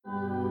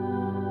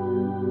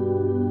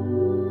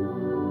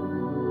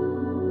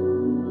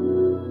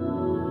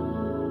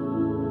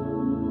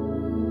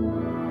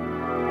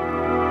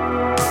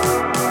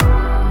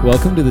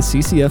Welcome to the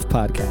CCF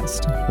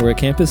Podcast. We're a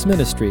campus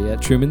ministry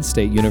at Truman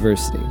State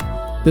University.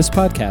 This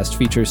podcast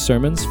features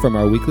sermons from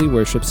our weekly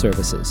worship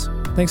services.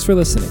 Thanks for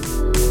listening.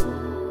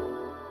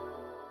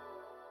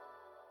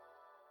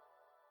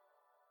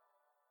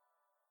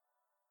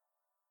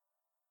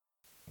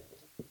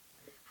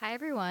 Hi,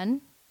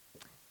 everyone.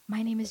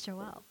 My name is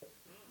Joelle.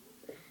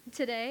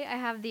 Today, I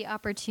have the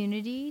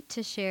opportunity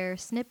to share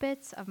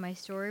snippets of my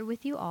story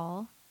with you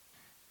all.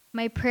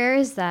 My prayer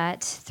is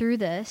that through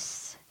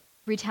this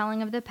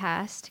retelling of the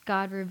past,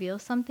 God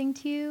reveals something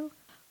to you,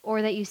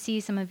 or that you see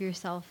some of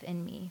yourself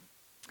in me.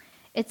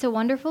 It's a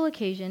wonderful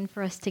occasion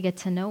for us to get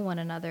to know one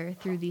another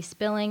through the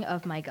spilling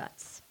of my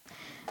guts.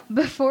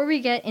 Before we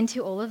get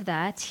into all of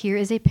that, here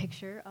is a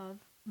picture of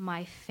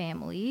my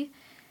family.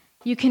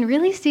 You can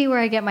really see where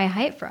I get my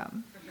height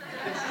from.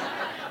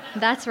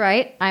 That's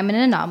right, I'm an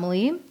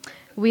anomaly.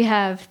 We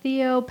have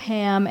Theo,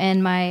 Pam,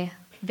 and my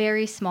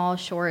very small,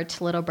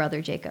 short little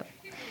brother, Jacob.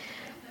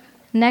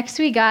 Next,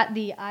 we got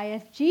the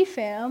IFG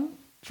fam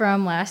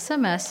from last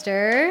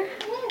semester,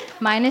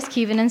 minus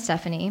Kevin and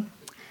Stephanie.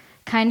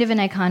 Kind of an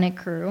iconic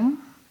crew.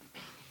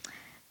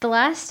 The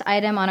last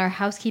item on our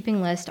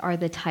housekeeping list are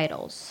the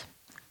titles.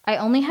 I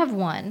only have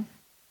one,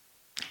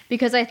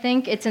 because I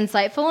think it's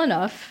insightful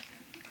enough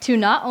to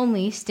not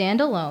only stand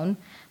alone,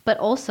 but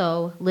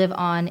also live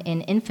on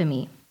in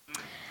infamy.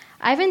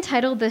 I've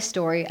entitled this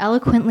story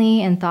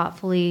eloquently and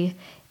thoughtfully,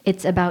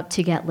 "It's About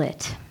to Get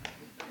Lit."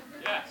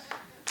 Yes.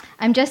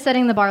 I'm just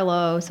setting the bar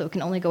low, so it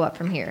can only go up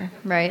from here,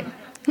 right?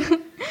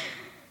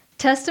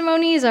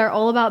 Testimonies are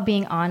all about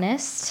being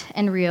honest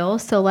and real,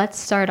 so let's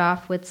start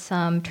off with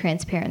some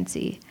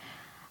transparency.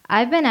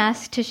 I've been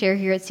asked to share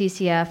here at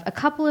CCF a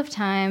couple of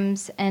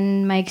times,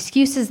 and my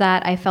excuse is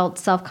that I felt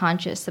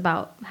self-conscious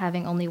about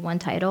having only one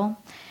title.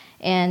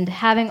 And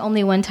having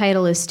only one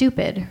title is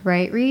stupid,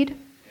 right, Reed?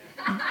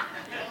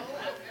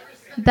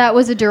 That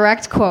was a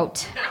direct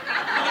quote.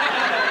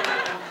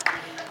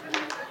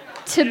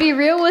 To be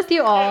real with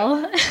you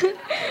all,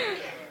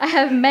 I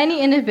have many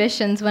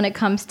inhibitions when it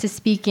comes to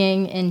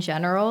speaking in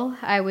general.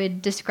 I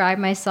would describe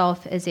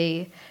myself as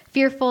a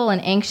fearful and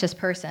anxious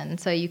person,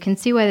 so you can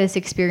see why this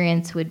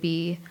experience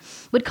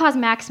would cause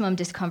maximum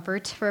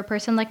discomfort for a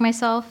person like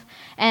myself,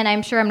 and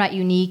I'm sure I'm not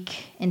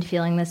unique in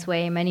feeling this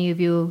way. Many of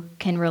you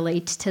can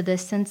relate to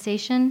this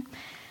sensation,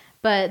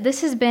 but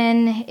this has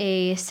been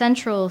a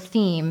central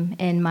theme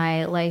in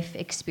my life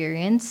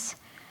experience.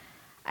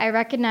 I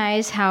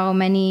recognize how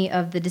many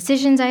of the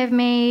decisions I have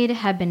made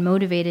have been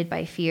motivated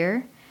by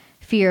fear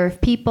of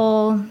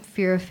people,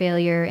 fear of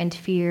failure, and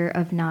fear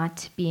of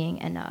not being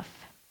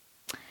enough.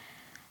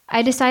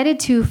 I decided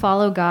to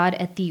follow God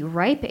at the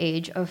ripe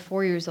age of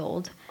 4 years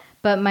old,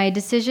 but my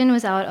decision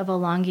was out of a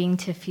longing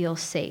to feel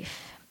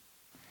safe.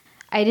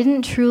 I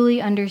didn't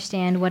truly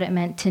understand what it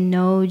meant to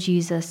know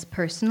Jesus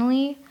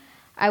personally.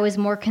 I was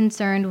more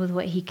concerned with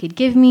what he could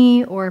give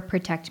me or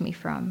protect me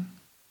from.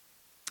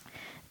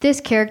 This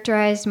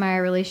characterized my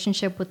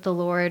relationship with the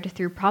Lord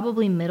through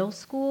probably middle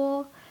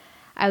school.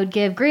 I would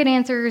give great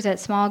answers at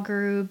small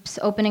groups,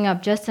 opening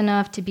up just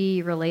enough to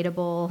be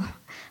relatable,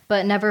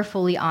 but never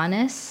fully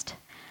honest.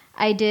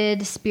 I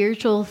did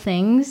spiritual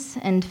things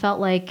and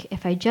felt like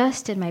if I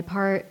just did my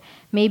part,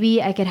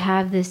 maybe I could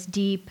have this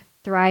deep,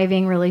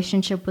 thriving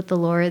relationship with the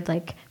Lord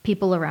like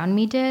people around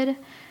me did.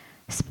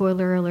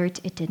 Spoiler alert,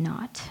 it did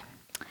not.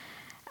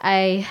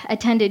 I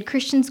attended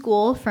Christian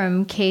school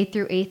from K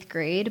through 8th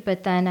grade,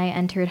 but then I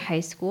entered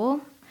high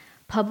school,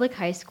 public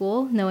high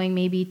school, knowing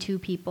maybe 2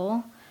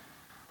 people.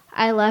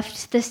 I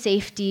left the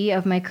safety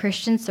of my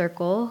Christian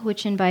circle,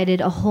 which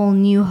invited a whole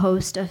new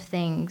host of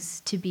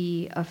things to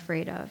be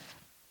afraid of.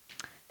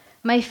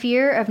 My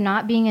fear of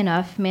not being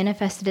enough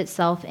manifested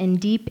itself in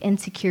deep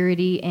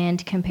insecurity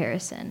and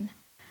comparison.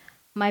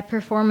 My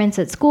performance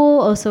at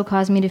school also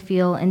caused me to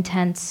feel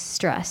intense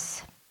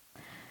stress.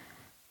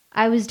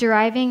 I was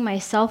deriving my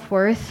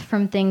self-worth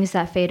from things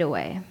that fade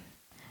away.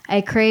 I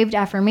craved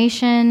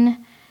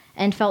affirmation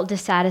and felt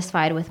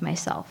dissatisfied with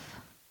myself.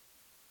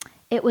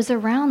 It was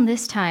around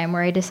this time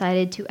where I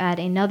decided to add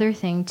another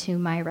thing to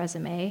my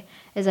resume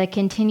as I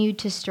continued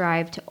to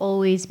strive to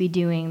always be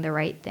doing the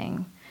right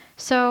thing.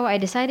 So I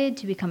decided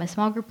to become a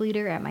small group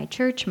leader at my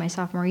church my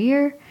sophomore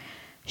year.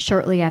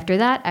 Shortly after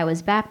that, I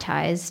was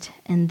baptized,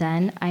 and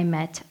then I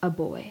met a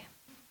boy.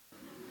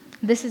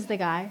 This is the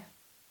guy,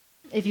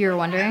 if you were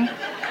wondering.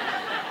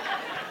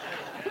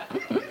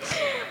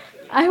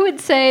 I would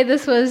say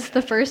this was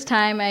the first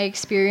time I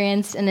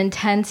experienced an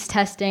intense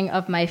testing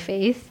of my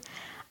faith.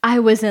 I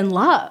was in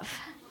love.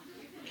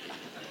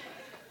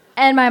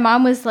 And my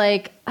mom was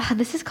like,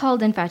 "This is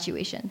called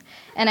infatuation."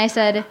 And I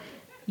said,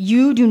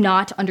 "You do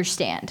not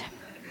understand."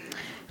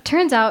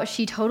 Turns out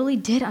she totally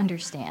did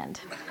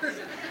understand.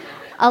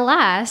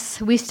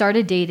 Alas, we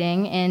started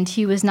dating, and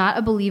he was not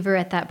a believer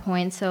at that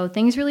point, so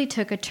things really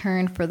took a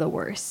turn for the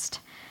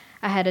worst.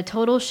 I had a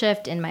total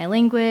shift in my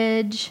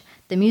language,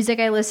 the music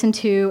I listened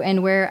to,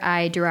 and where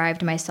I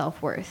derived my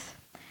self-worth.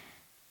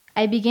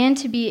 I began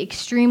to be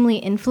extremely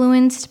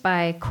influenced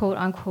by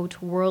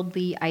quote-unquote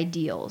worldly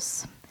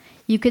ideals.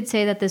 You could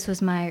say that this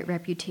was my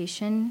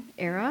reputation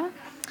era.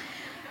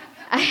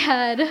 I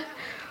had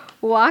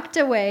walked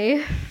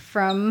away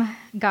from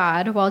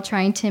God while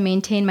trying to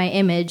maintain my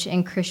image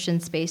in Christian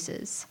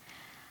spaces.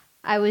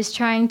 I was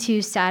trying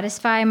to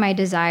satisfy my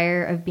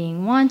desire of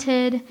being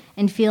wanted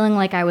and feeling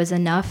like I was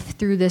enough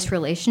through this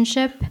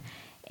relationship,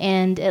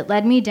 and it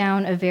led me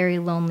down a very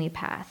lonely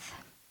path.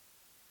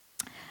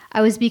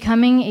 I was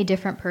becoming a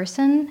different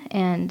person,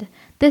 and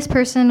this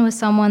person was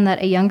someone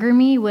that a younger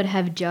me would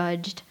have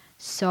judged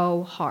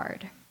so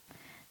hard.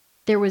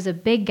 There was a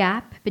big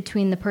gap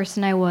between the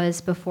person I was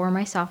before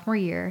my sophomore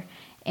year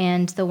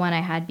and the one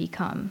I had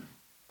become.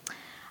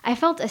 I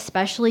felt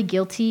especially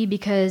guilty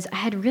because I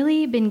had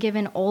really been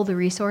given all the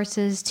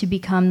resources to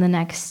become the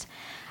next,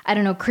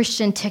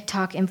 Christian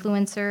TikTok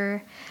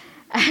influencer.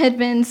 I had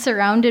been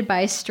surrounded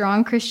by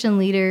strong Christian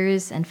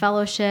leaders and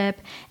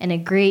fellowship and a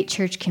great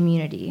church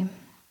community.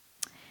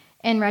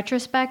 In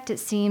retrospect, it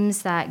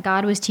seems that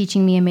God was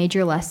teaching me a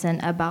major lesson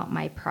about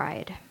my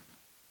pride.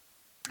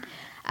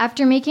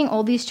 After making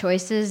all these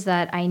choices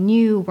that I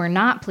knew were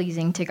not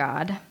pleasing to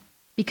God,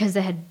 because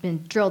they had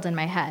been drilled in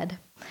my head,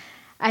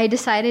 I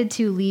decided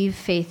to leave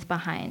faith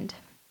behind.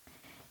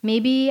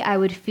 Maybe I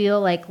would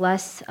feel like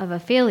less of a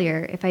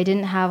failure if I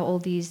didn't have all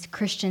these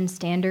Christian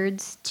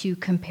standards to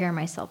compare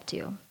myself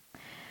to.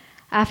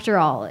 After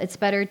all, it's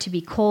better to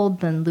be cold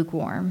than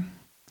lukewarm.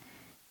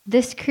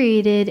 This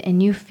created a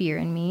new fear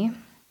in me,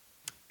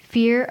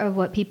 fear of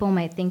what people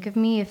might think of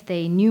me if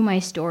they knew my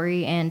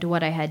story and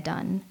what I had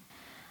done.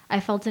 I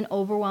felt an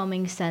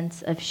overwhelming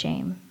sense of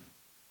shame.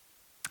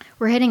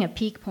 We're hitting a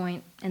peak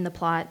point in the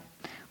plot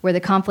where the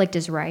conflict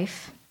is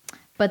rife,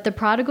 but the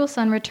prodigal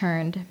son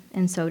returned,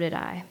 and so did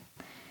I.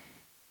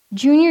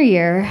 Junior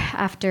year,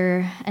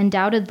 after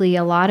undoubtedly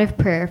a lot of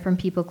prayer from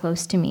people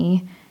close to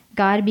me,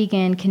 God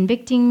began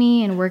convicting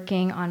me and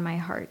working on my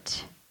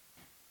heart.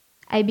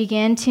 I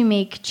began to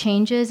make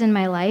changes in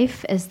my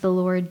life as the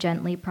Lord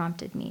gently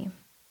prompted me.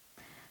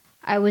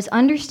 I was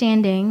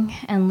understanding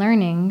and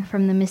learning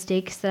from the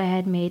mistakes that I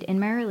had made in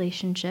my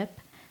relationship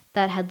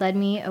that had led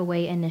me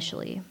away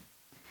initially.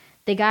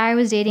 The guy I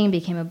was dating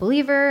became a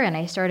believer, and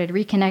I started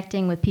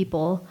reconnecting with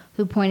people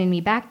who pointed me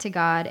back to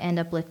God and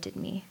uplifted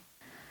me.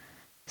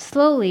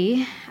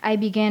 Slowly, I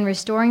began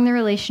restoring the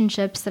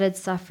relationships that had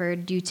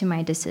suffered due to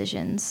my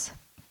decisions.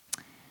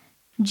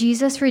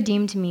 Jesus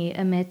redeemed me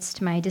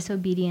amidst my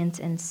disobedience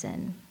and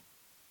sin.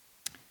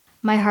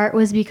 My heart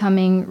was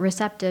becoming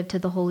receptive to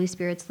the Holy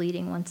Spirit's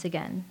leading once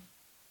again.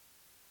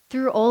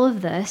 Through all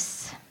of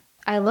this,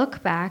 I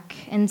look back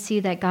and see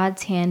that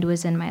God's hand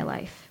was in my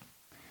life.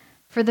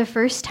 For the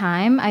first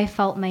time, I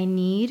felt my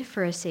need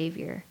for a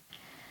Savior.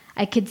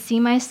 I could see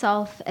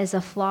myself as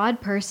a flawed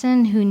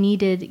person who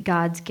needed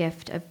God's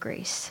gift of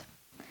grace.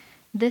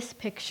 This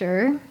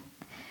picture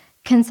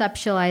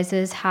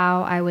conceptualizes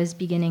how I was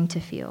beginning to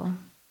feel.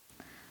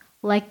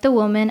 Like the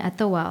woman at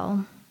the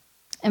well,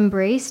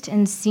 embraced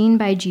and seen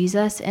by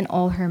Jesus in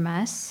all her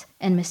mess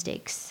and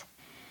mistakes.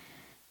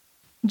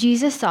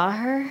 Jesus saw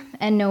her,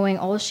 and knowing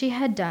all she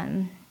had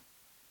done,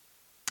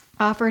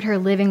 offered her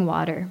living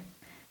water,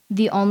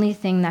 the only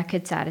thing that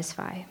could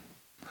satisfy.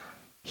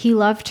 He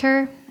loved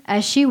her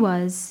as she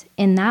was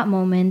in that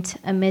moment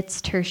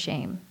amidst her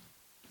shame.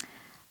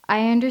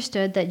 I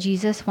understood that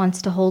Jesus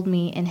wants to hold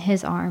me in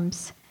his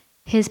arms.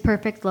 His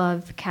perfect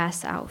love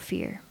casts out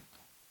fear.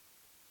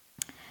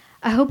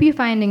 I hope you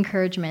find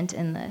encouragement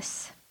in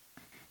this.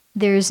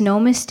 There is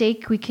no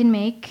mistake we can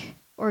make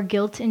or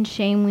guilt and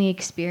shame we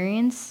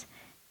experience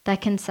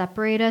that can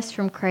separate us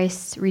from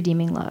Christ's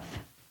redeeming love.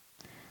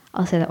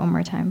 I'll say that one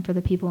more time for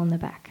the people in the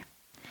back.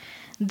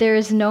 There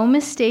is no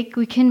mistake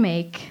we can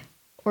make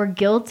or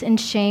guilt and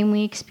shame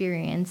we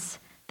experience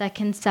that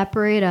can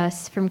separate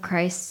us from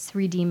Christ's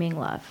redeeming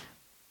love.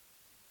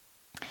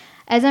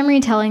 As I'm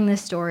retelling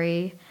this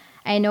story,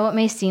 I know it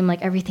may seem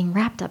like everything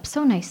wrapped up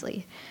so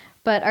nicely,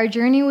 but our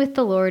journey with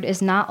the Lord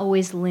is not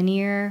always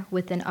linear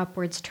with an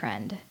upwards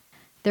trend.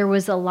 There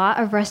was a lot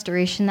of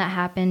restoration that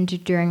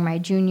happened during my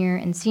junior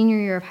and senior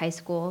year of high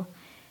school.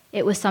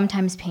 It was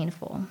sometimes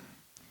painful.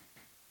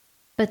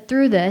 But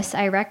through this,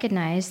 I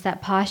recognized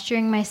that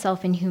posturing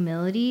myself in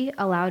humility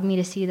allowed me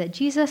to see that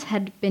Jesus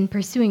had been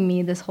pursuing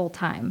me this whole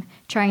time,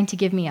 trying to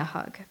give me a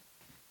hug.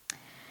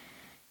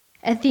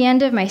 At the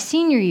end of my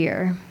senior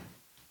year,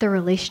 the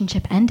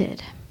relationship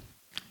ended.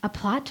 A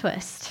plot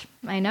twist,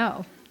 I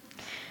know.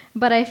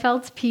 But I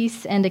felt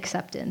peace and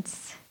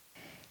acceptance.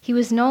 He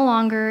was no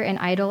longer an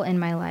idol in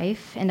my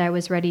life, and I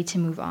was ready to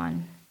move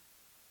on.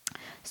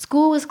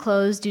 School was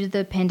closed due to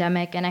the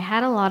pandemic, and I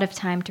had a lot of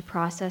time to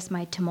process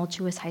my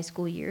tumultuous high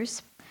school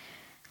years.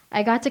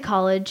 I got to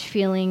college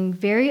feeling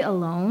very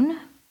alone,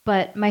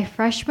 but my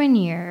freshman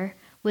year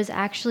was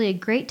actually a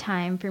great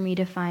time for me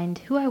to find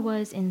who I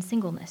was in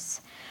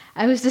singleness.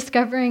 I was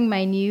discovering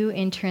my new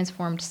and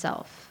transformed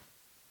self.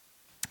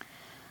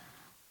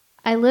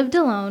 I lived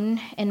alone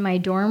in my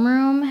dorm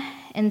room,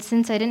 and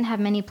since I didn't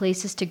have many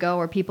places to go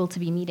or people to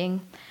be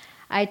meeting,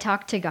 I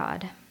talked to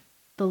God.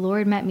 The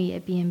Lord met me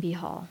at B&B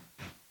Hall.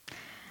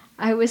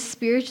 I was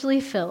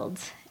spiritually filled,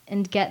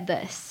 and get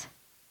this,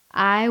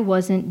 I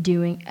wasn't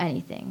doing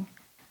anything.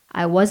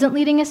 I wasn't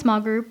leading a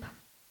small group.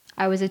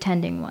 I was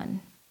attending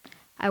one.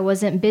 I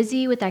wasn't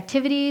busy with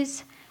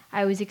activities.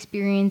 I was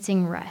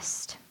experiencing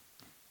rest.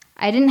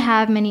 I didn't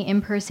have many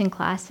in-person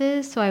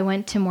classes, so I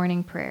went to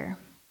morning prayer.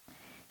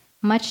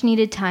 Much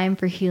needed time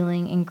for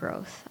healing and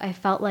growth. I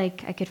felt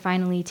like I could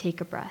finally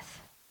take a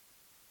breath.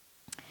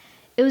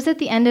 It was at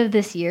the end of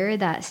this year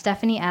that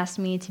Stephanie asked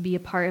me to be a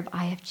part of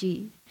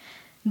IFG.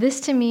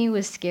 This to me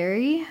was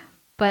scary,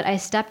 but I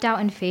stepped out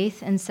in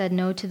faith and said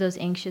no to those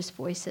anxious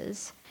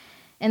voices.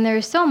 And there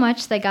is so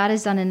much that God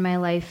has done in my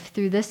life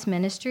through this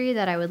ministry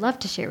that I would love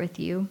to share with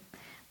you,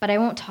 but I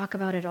won't talk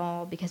about it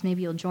all because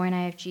maybe you'll join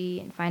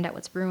IFG and find out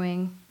what's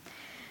brewing.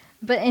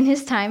 But in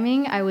His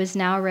timing, I was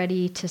now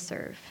ready to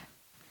serve.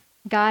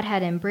 God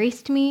had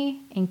embraced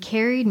me and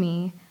carried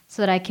me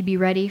so that I could be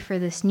ready for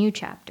this new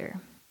chapter.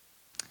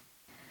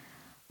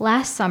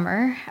 Last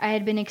summer, I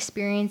had been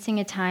experiencing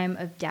a time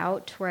of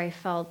doubt where I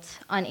felt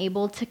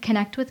unable to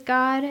connect with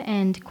God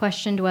and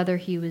questioned whether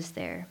He was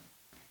there.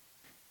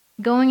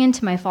 Going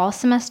into my fall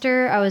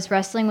semester, I was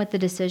wrestling with the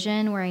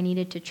decision where I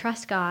needed to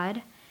trust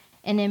God,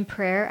 and in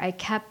prayer, I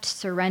kept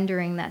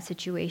surrendering that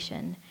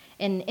situation.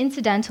 And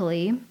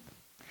incidentally,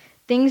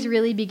 things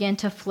really began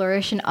to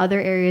flourish in other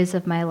areas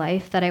of my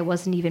life that I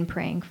wasn't even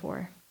praying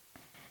for.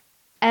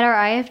 At our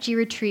IFG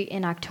retreat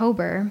in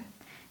October,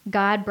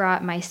 God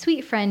brought my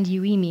sweet friend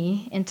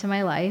Uimi into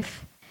my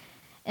life,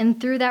 and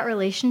through that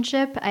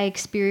relationship, I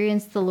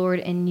experienced the Lord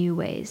in new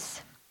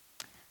ways.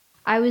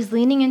 I was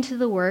leaning into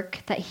the work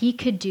that He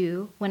could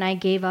do when I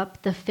gave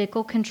up the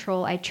fickle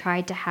control I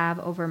tried to have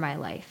over my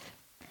life.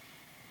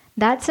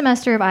 That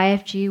semester of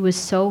IFG was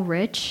so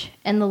rich,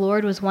 and the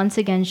Lord was once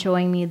again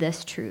showing me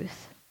this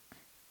truth.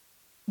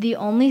 The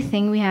only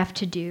thing we have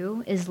to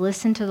do is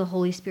listen to the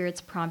Holy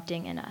Spirit's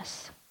prompting in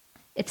us.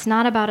 It's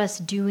not about us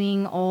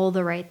doing all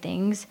the right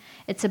things.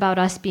 It's about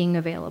us being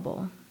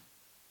available.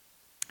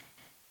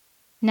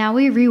 Now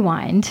we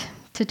rewind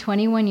to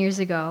 21 years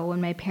ago when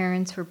my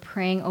parents were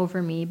praying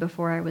over me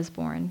before I was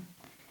born.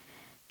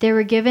 They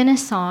were given a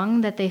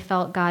song that they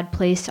felt God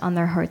placed on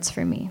their hearts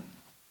for me.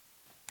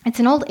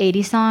 It's an old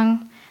 80s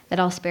song that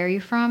I'll spare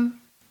you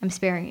from. I'm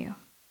sparing you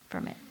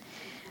from it.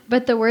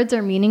 But the words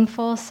are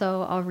meaningful,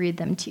 so I'll read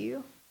them to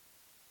you.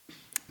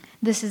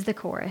 This is the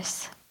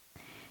chorus.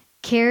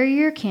 Carry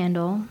your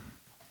candle,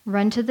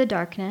 run to the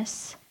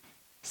darkness,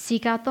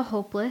 seek out the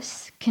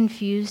hopeless,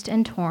 confused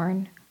and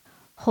torn.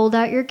 Hold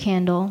out your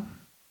candle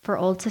for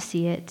all to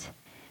see it.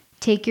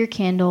 Take your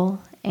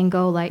candle and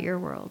go light your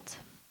world.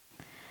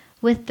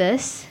 With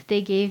this,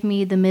 they gave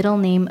me the middle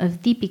name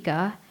of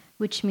Deepika,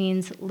 which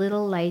means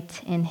little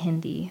light in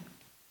Hindi.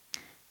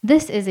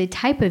 This is a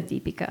type of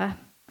Deepika,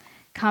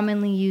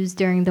 commonly used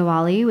during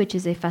Diwali, which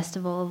is a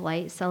festival of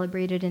light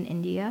celebrated in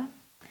India.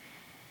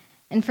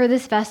 And for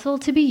this vessel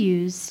to be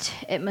used,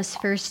 it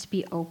must first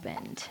be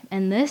opened.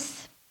 And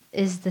this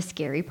is the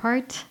scary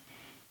part.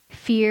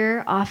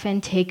 Fear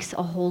often takes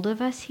a hold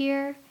of us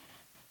here.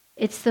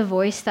 It's the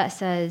voice that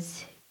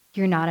says,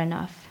 "You're not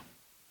enough.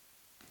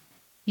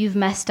 You've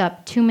messed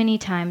up too many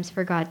times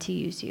for God to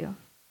use you."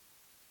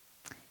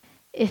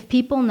 If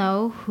people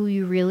know who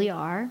you really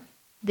are,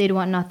 they'd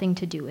want nothing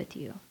to do with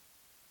you.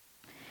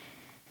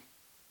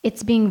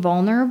 It's being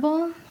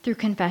vulnerable through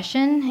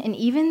confession and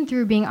even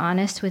through being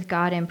honest with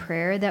God in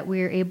prayer that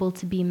we are able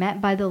to be met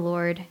by the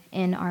Lord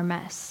in our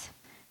mess.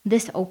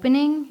 This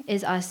opening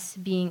is us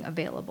being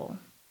available.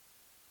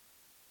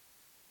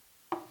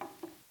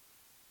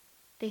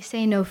 They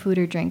say no food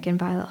or drink in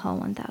Violet Hall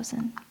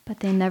 1000, but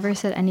they never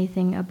said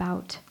anything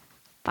about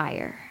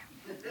fire.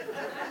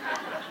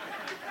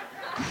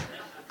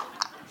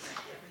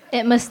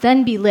 It must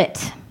then be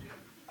lit.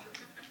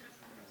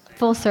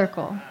 Full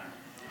circle.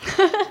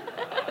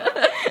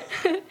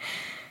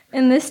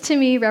 And this to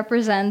me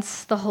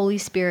represents the Holy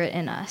Spirit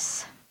in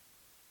us.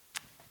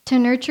 To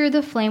nurture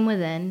the flame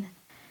within,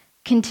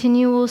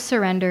 continual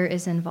surrender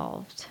is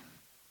involved.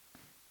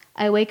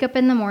 I wake up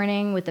in the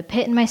morning with a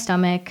pit in my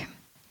stomach,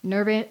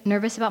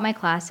 nervous about my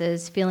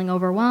classes, feeling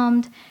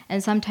overwhelmed,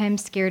 and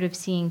sometimes scared of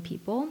seeing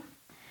people.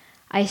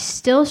 I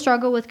still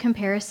struggle with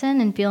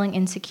comparison and feeling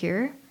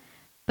insecure,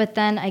 but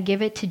then I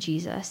give it to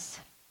Jesus.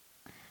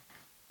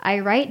 I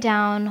write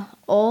down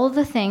all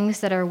the things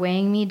that are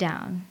weighing me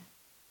down,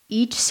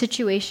 each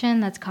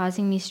situation that's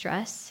causing me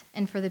stress,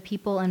 and for the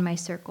people in my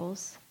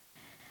circles.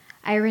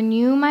 I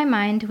renew my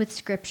mind with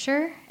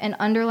scripture and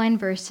underline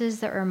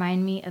verses that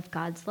remind me of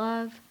God's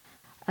love,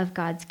 of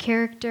God's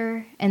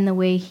character, and the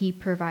way He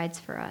provides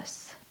for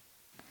us.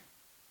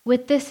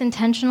 With this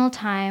intentional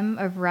time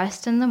of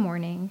rest in the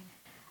morning,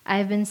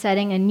 I've been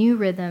setting a new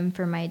rhythm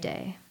for my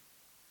day.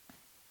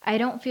 I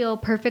don't feel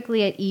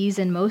perfectly at ease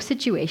in most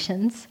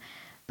situations,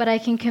 but I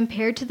can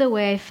compare to the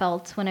way I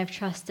felt when I've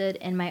trusted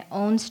in my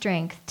own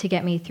strength to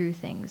get me through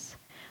things,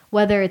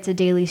 whether it's a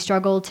daily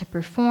struggle to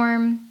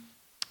perform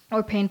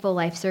or painful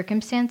life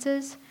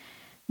circumstances.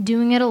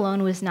 Doing it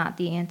alone was not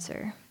the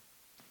answer.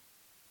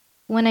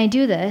 When I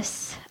do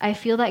this, I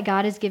feel that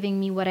God is giving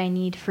me what I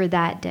need for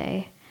that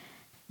day,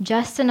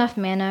 just enough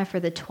manna for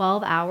the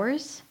 12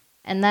 hours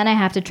and then I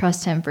have to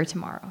trust him for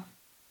tomorrow.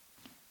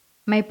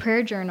 My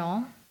prayer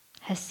journal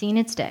has seen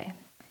its day,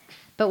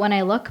 but when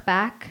I look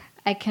back,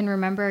 I can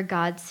remember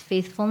God's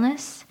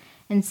faithfulness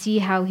and see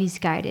how he's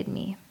guided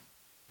me.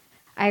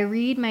 I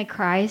read my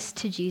cries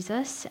to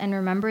Jesus and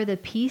remember the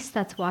peace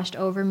that's washed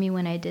over me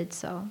when I did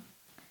so.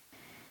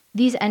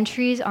 These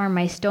entries are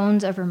my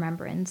stones of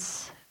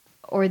remembrance,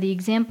 or the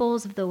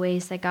examples of the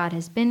ways that God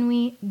has been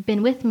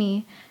with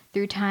me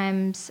through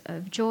times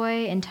of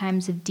joy and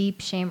times of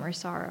deep shame or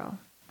sorrow.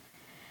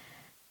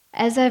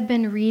 As I've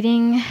been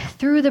reading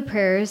through the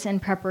prayers in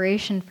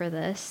preparation for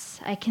this,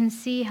 I can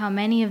see how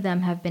many of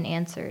them have been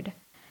answered.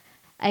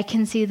 I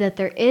can see that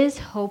there is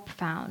hope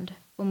found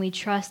when we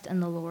trust in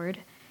the Lord,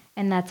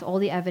 and that's all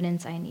the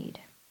evidence I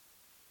need.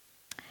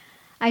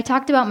 I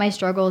talked about my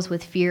struggles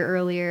with fear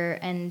earlier,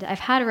 and I've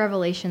had a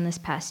revelation this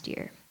past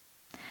year.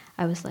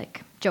 I was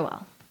like,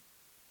 Joelle,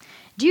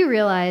 do you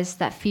realize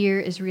that fear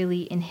is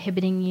really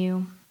inhibiting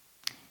you?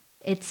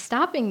 It's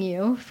stopping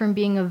you from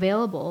being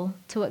available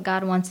to what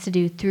God wants to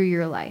do through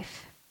your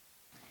life.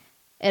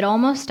 It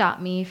almost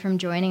stopped me from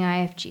joining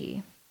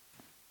IFG.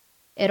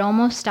 It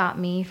almost stopped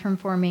me from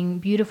forming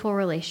beautiful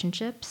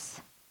relationships.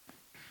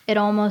 It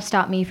almost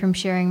stopped me from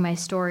sharing my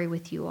story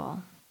with you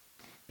all.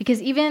 Because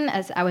even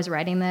as I was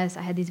writing this,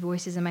 I had these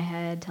voices in my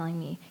head telling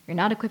me, you're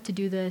not equipped to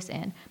do this,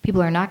 and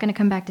people are not going to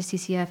come back to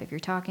CCF if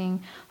you're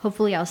talking.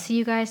 Hopefully I'll see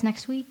you guys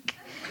next week.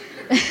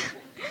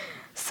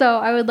 So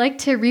I would like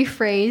to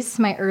rephrase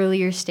my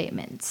earlier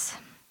statements.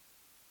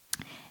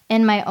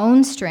 In my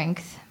own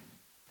strength,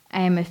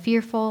 I am a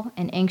fearful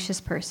and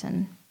anxious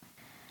person.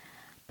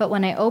 But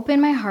when I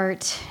open my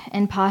heart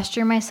and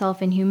posture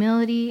myself in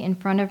humility in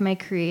front of my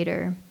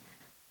Creator,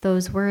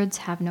 those words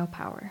have no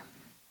power.